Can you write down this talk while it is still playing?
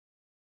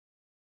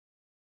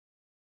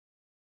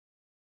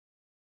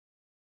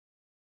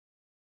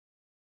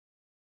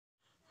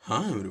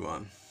Hi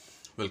everyone,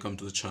 welcome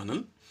to the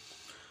channel.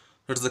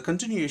 It's the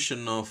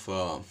continuation of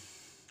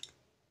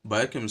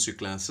biochemistry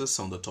classes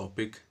on the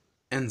topic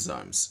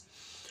enzymes.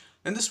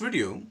 In this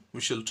video,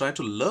 we shall try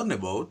to learn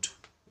about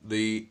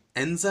the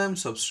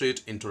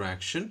enzyme-substrate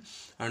interaction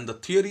and the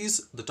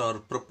theories that are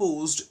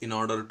proposed in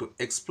order to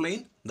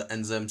explain the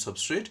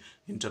enzyme-substrate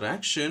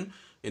interaction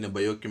in a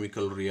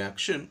biochemical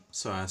reaction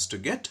so as to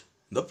get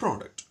the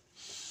product.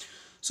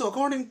 So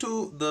according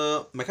to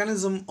the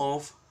mechanism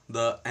of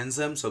the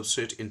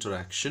enzyme-substrate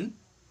interaction,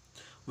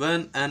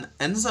 when an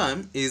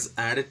enzyme is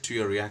added to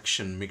your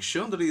reaction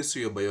mixture, that is to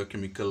your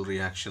biochemical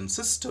reaction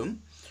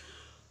system,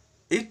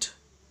 it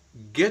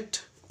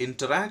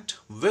interact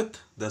with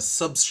the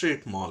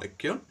substrate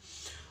molecule,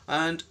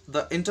 and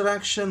the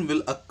interaction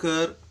will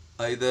occur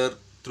either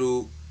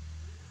through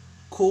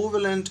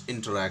covalent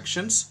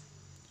interactions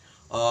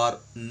or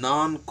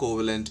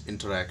non-covalent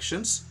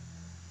interactions.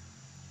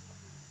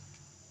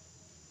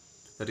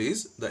 That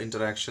is, the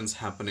interactions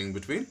happening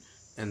between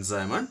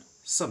enzyme and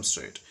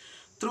substrate.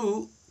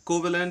 Through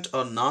covalent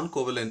or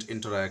non-covalent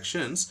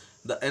interactions,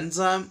 the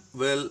enzyme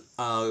will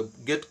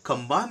get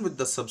combined with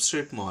the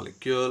substrate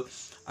molecule,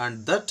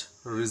 and that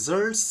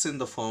results in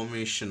the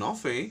formation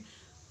of a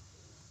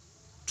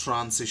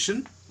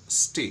transition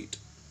state.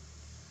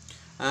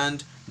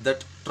 And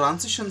that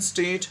transition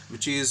state,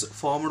 which is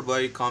formed by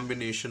a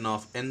combination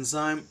of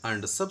enzyme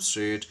and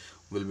substrate,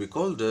 will be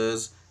called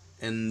as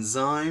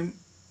enzyme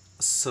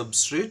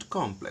substrate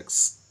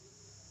complex.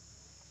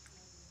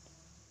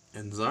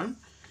 Enzyme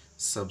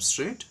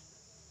substrate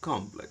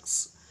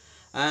complex.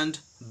 And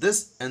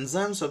this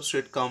enzyme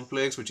substrate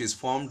complex, which is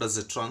formed as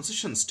a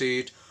transition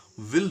state,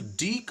 will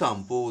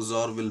decompose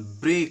or will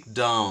break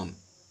down,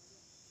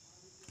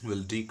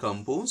 will get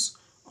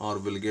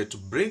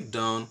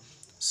breakdown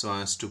so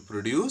as to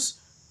produce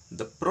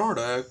the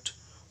product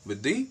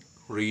with the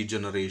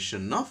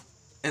regeneration of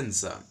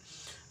enzyme.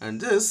 And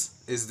this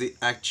is the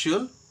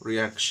actual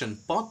reaction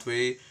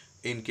pathway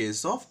in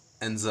case of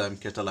enzyme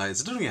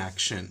catalyzed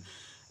reaction.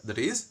 That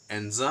is,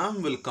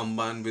 enzyme will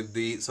combine with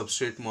the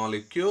substrate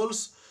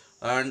molecules,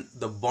 and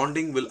the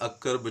bonding will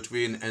occur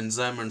between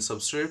enzyme and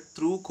substrate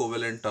through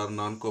covalent or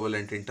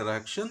non-covalent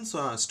interaction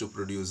so as to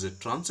produce a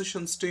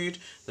transition state,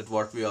 that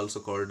what we also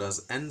called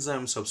as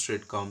enzyme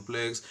substrate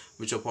complex,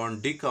 which upon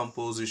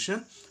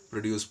decomposition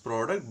produce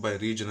product by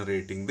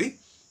regenerating the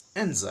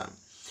enzyme.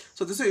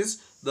 So this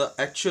is the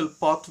actual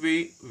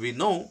pathway we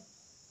know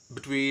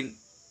between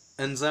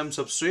enzyme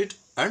substrate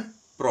and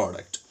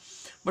product.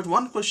 But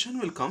one question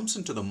will comes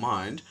into the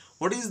mind: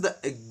 what is the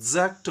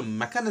exact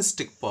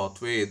mechanistic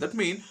pathway? That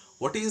means,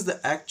 what is the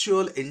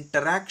actual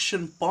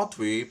interaction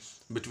pathway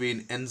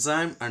between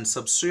enzyme and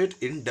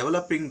substrate in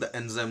developing the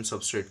enzyme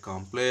substrate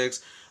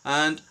complex,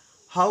 and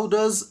how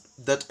does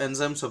that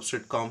enzyme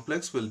substrate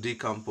complex will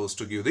decompose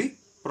to give the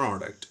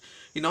product?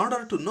 In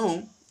order to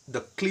know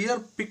the clear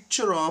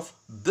picture of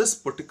this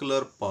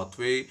particular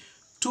pathway,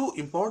 two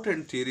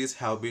important theories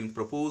have been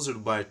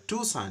proposed by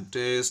two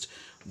scientists.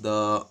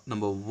 The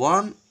number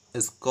one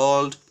is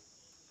called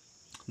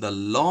the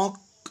lock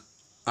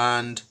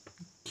and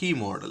key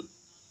model.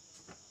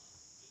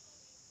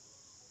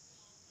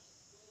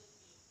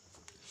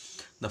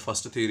 The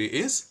first theory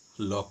is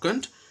lock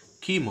and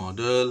key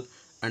model,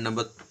 and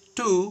number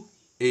two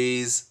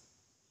is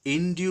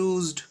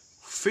induced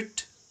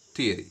fit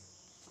theory.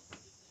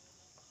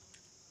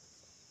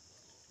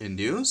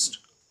 Induced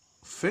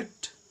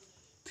fit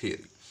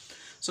theory.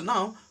 So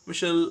now we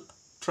shall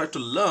try to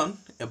learn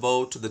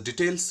about the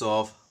details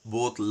of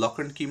both lock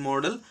and key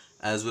model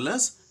as well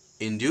as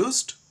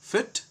induced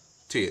fit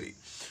theory.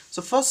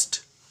 So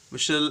first we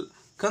shall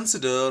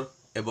consider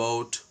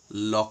about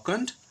lock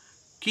and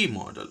key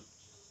model.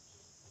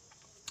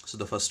 So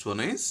the first one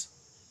is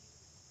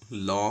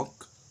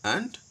lock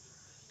and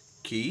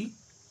key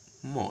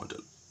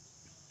model.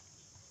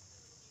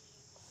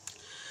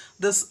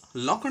 This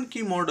lock and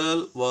key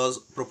model was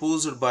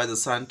proposed by the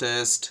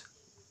scientist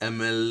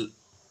Emil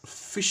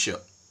Fischer.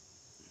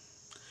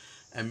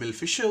 Emil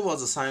Fischer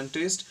was a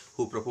scientist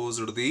who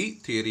proposed the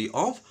theory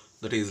of,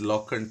 that is,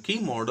 lock and key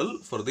model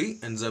for the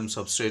enzyme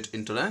substrate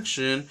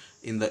interaction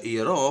in the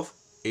year of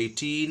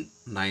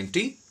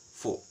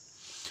 1894.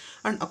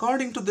 And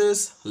according to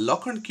this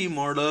lock and key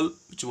model,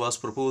 which was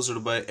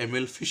proposed by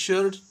Emil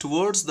Fischer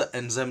towards the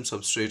enzyme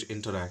substrate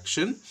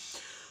interaction,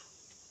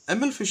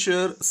 Emil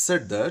Fischer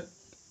said that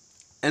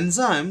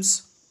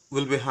enzymes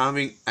will be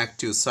having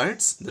active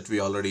sites, that we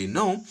already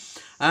know,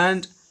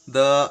 and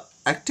the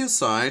active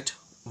site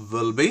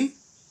will be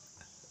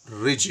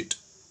rigid.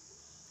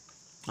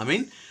 I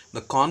mean,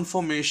 the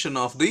conformation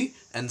of the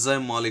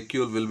enzyme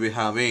molecule will be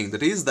having,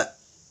 that is, the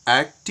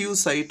active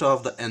site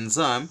of the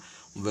enzyme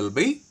will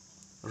be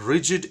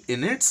rigid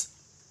in its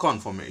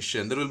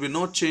conformation. There will be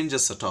no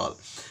changes at all.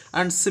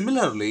 And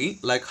similarly,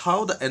 like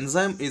how the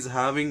enzyme is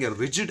having a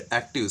rigid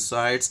active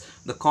sites,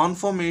 the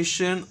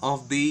conformation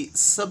of the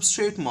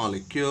substrate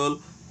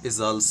molecule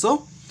is also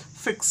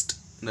fixed.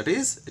 That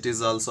is, it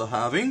is also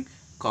having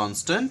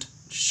constant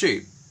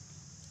shape,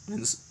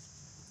 means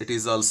it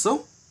is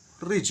also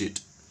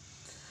rigid.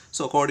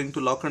 So according to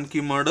lock and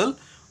key model,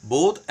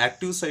 both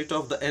active site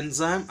of the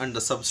enzyme and the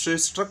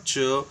substrate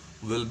structure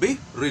will be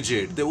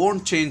rigid. They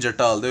won't change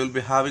at all. They will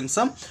be having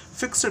some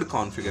fixed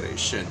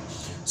configuration.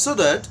 So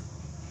that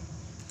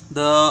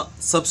the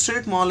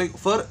substrate molecule,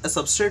 for a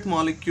substrate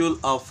molecule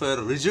of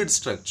a rigid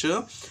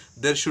structure,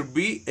 there should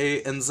be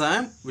a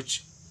enzyme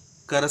which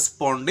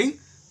corresponding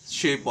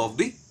shape of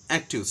the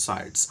active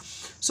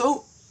sites.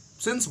 So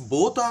since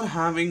both are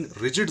having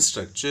rigid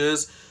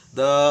structures,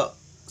 the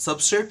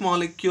substrate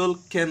molecule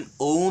can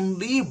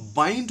only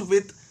bind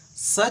with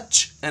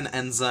such an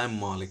enzyme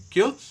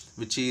molecule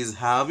which is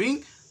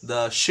having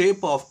the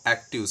shape of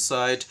active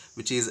site,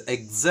 which is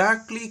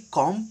exactly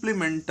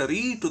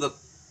complementary to the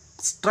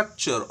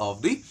structure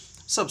of the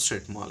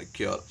substrate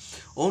molecule.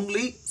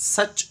 Only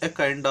such a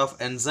kind of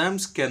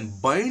enzymes can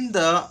bind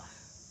the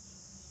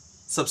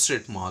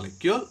substrate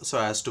molecule so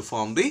as to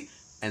form the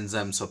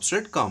enzyme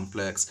substrate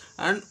complex,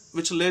 and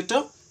which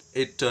later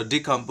it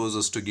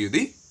decomposes to give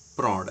the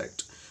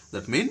product.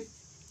 That means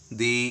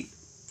the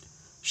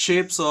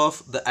shapes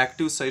of the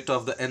active site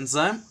of the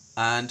enzyme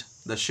and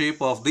the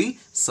shape of the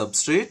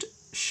substrate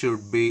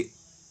should be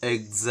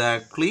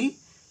exactly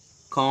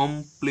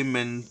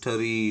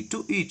complementary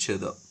to each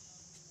other.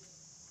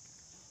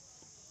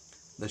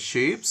 The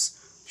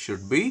shapes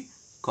should be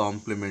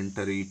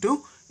complementary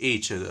to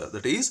each other.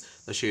 That is,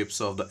 the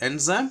shapes of the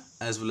enzyme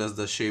as well as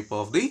the shape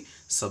of the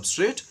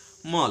substrate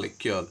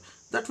molecule.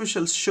 That we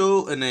shall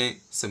show in a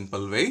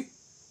simple way.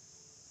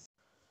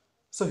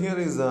 So here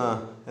is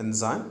an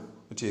enzyme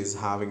which is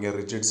having a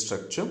rigid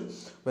structure.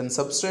 When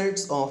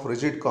substrates of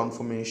rigid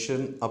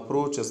conformation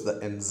approaches the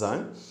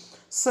enzyme,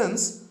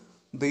 since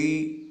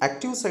the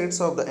active sites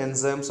of the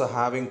enzymes are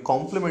having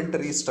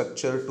complementary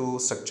structure to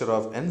structure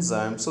of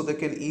enzyme, so they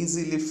can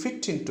easily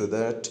fit into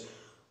that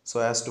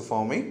so as to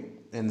form a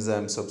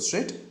enzyme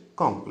substrate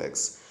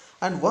complex.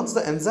 And once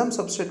the enzyme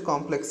substrate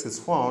complex is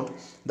formed,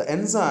 the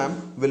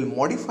enzyme will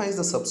modify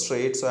the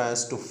substrate so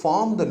as to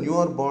form the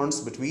newer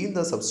bonds between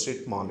the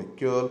substrate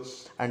molecule,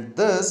 and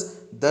thus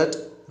that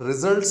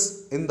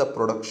results in the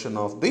production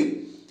of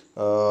the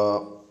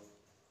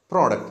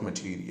product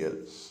material.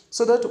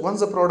 So that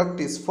once the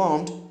product is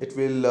formed, it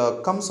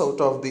will comes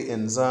out of the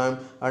enzyme,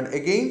 and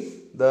again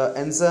the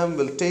enzyme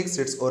will take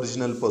its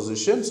original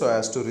position so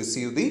as to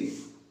receive the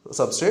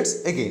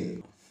substrates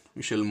again.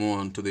 We shall move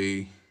on to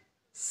the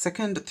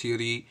second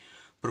theory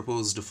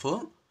proposed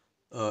for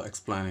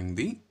explaining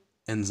the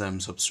enzyme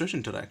substrate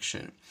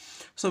interaction.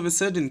 So we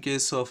said in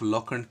case of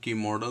lock and key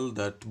model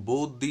that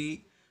both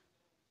the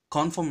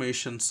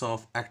conformations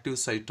of active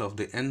site of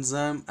the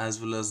enzyme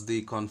as well as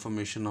the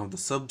conformation of the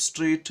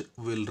substrate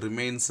will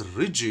remains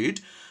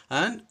rigid,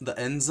 and the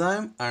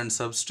enzyme and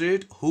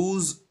substrate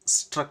whose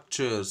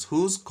structures,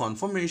 whose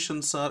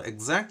conformations are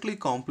exactly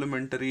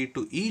complementary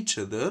to each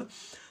other,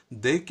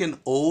 they can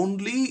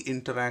only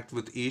interact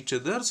with each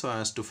other so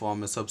as to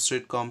form a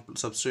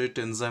substrate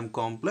enzyme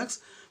complex,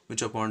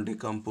 which upon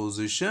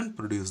decomposition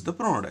produce the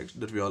product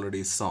that we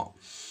already saw.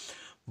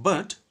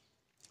 But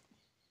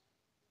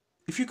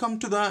if you come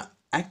to the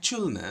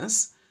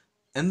actualness,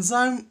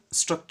 enzyme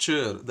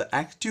structure, the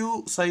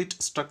active site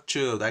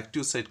structure, the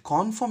active site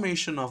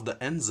conformation of the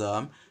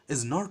enzyme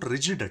is not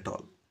rigid at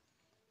all.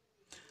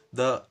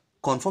 The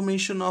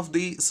conformation of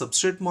the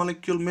substrate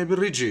molecule may be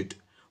rigid,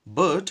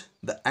 but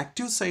the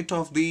active site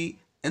of the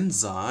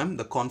enzyme,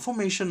 the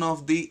conformation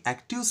of the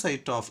active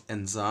site of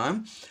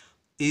enzyme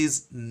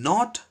is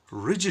not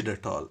rigid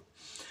at all.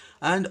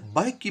 And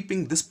by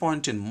keeping this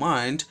point in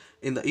mind,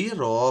 in the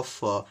year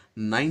of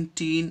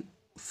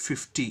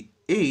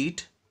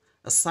 1958,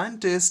 a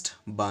scientist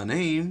by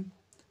name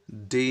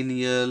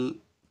Daniel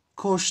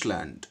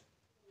Koshland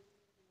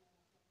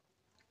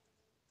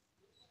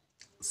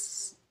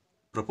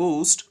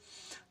proposed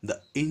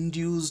the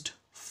induced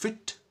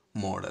fit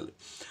model.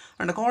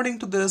 And according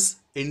to this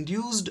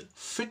induced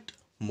fit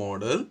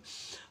model,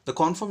 the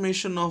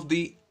conformation of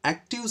the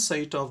active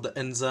site of the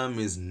enzyme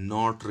is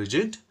not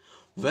rigid.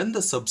 When the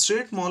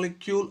substrate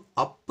molecule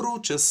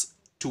approaches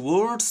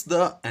towards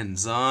the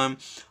enzyme,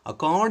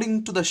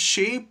 according to the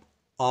shape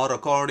or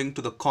according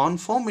to the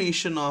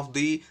conformation of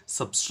the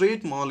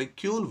substrate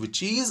molecule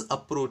which is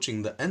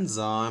approaching the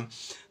enzyme,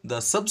 the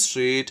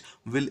substrate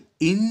will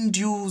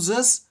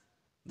induces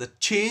the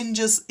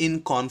changes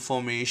in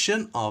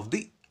conformation of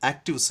the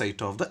active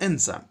site of the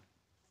enzyme.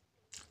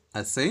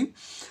 I say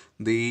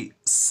the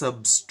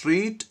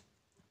substrate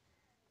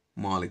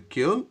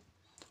molecule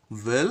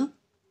will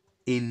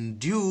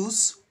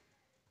induce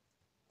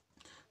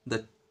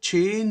the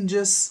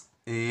changes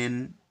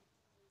in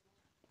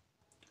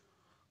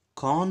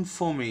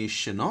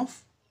conformation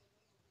of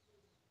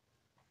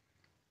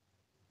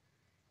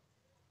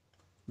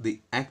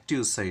the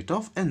active site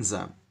of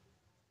enzyme.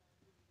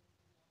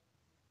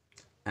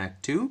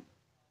 Active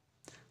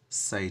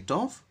site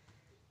of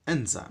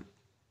enzyme.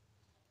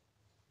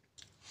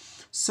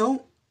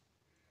 So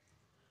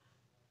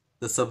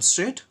the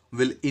substrate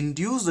will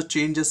induce the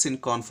changes in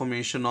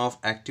conformation of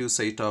active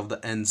site of the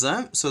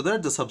enzyme so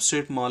that the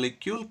substrate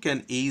molecule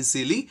can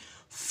easily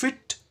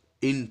fit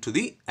into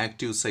the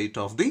active site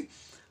of the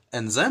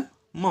enzyme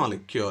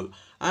molecule.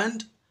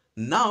 And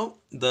now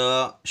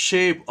the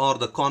shape or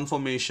the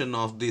conformation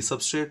of the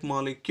substrate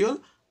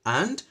molecule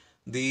and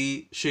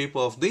the shape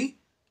of the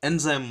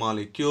enzyme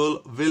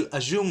molecule will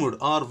assumed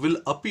or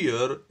will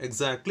appear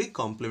exactly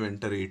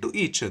complementary to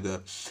each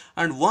other.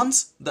 And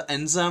once the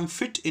enzyme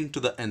fit into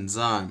the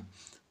enzyme,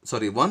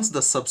 once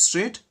the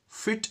substrate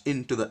fit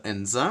into the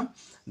enzyme,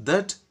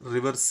 that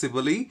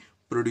reversibly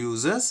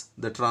produces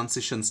the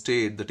transition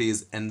state, that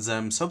is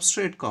enzyme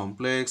substrate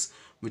complex,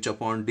 which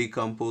upon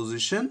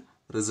decomposition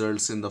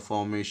results in the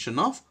formation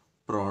of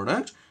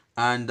product,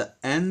 and the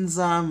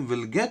enzyme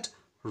will get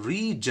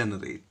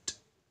regenerate.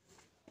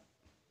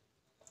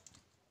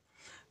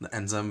 The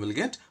enzyme will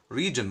get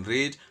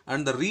regenerate,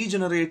 and the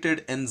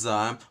regenerated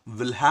enzyme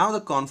will have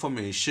the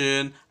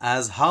conformation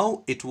as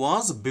how it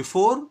was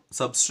before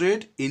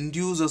substrate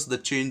induces the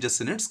changes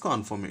in its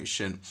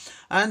conformation.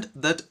 And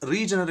that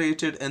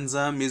regenerated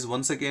enzyme is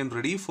once again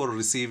ready for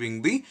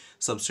receiving the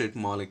substrate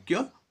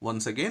molecule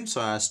once again,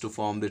 so as to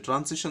form the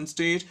transition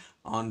state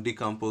on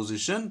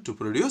decomposition to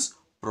produce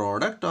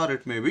product, or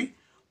it may be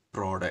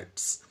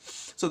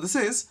products. So this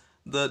is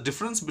the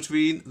difference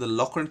between the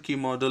lock and key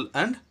model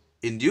and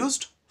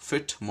induced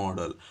fit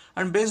model.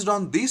 And based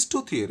on these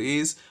two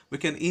theories, we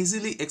can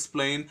easily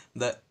explain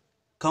the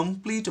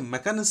complete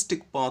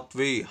mechanistic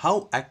pathway,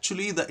 how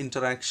actually the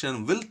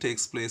interaction will take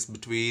place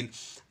between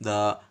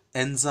the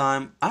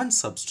enzyme and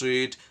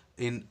substrate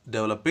in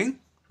developing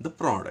the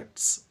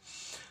products.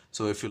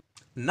 So if you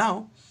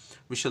now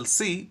we shall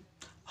see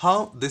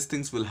how these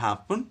things will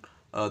happen,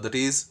 that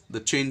is the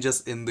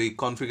changes in the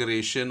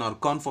configuration or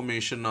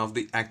conformation of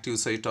the active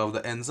site of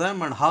the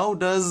enzyme, and how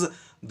does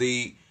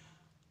the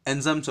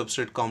enzyme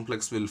substrate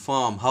complex will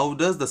form, how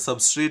does the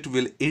substrate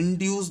will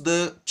induce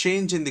the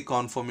change in the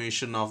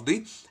conformation of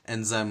the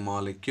enzyme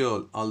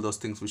molecule. All those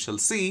things we shall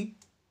see.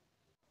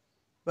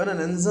 When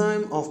an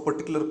enzyme of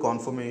particular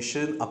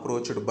conformation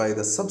approached by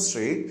the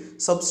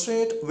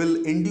substrate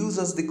will induce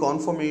us the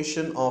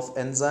conformation of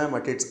enzyme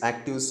at its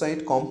active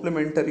site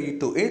complementary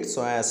to it,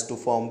 so as to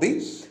form the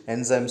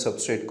enzyme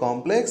substrate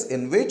complex,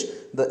 in which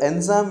the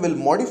enzyme will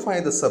modify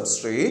the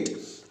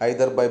substrate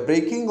either by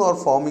breaking or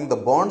forming the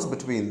bonds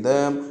between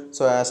them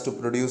so as to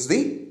produce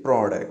the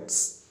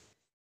products.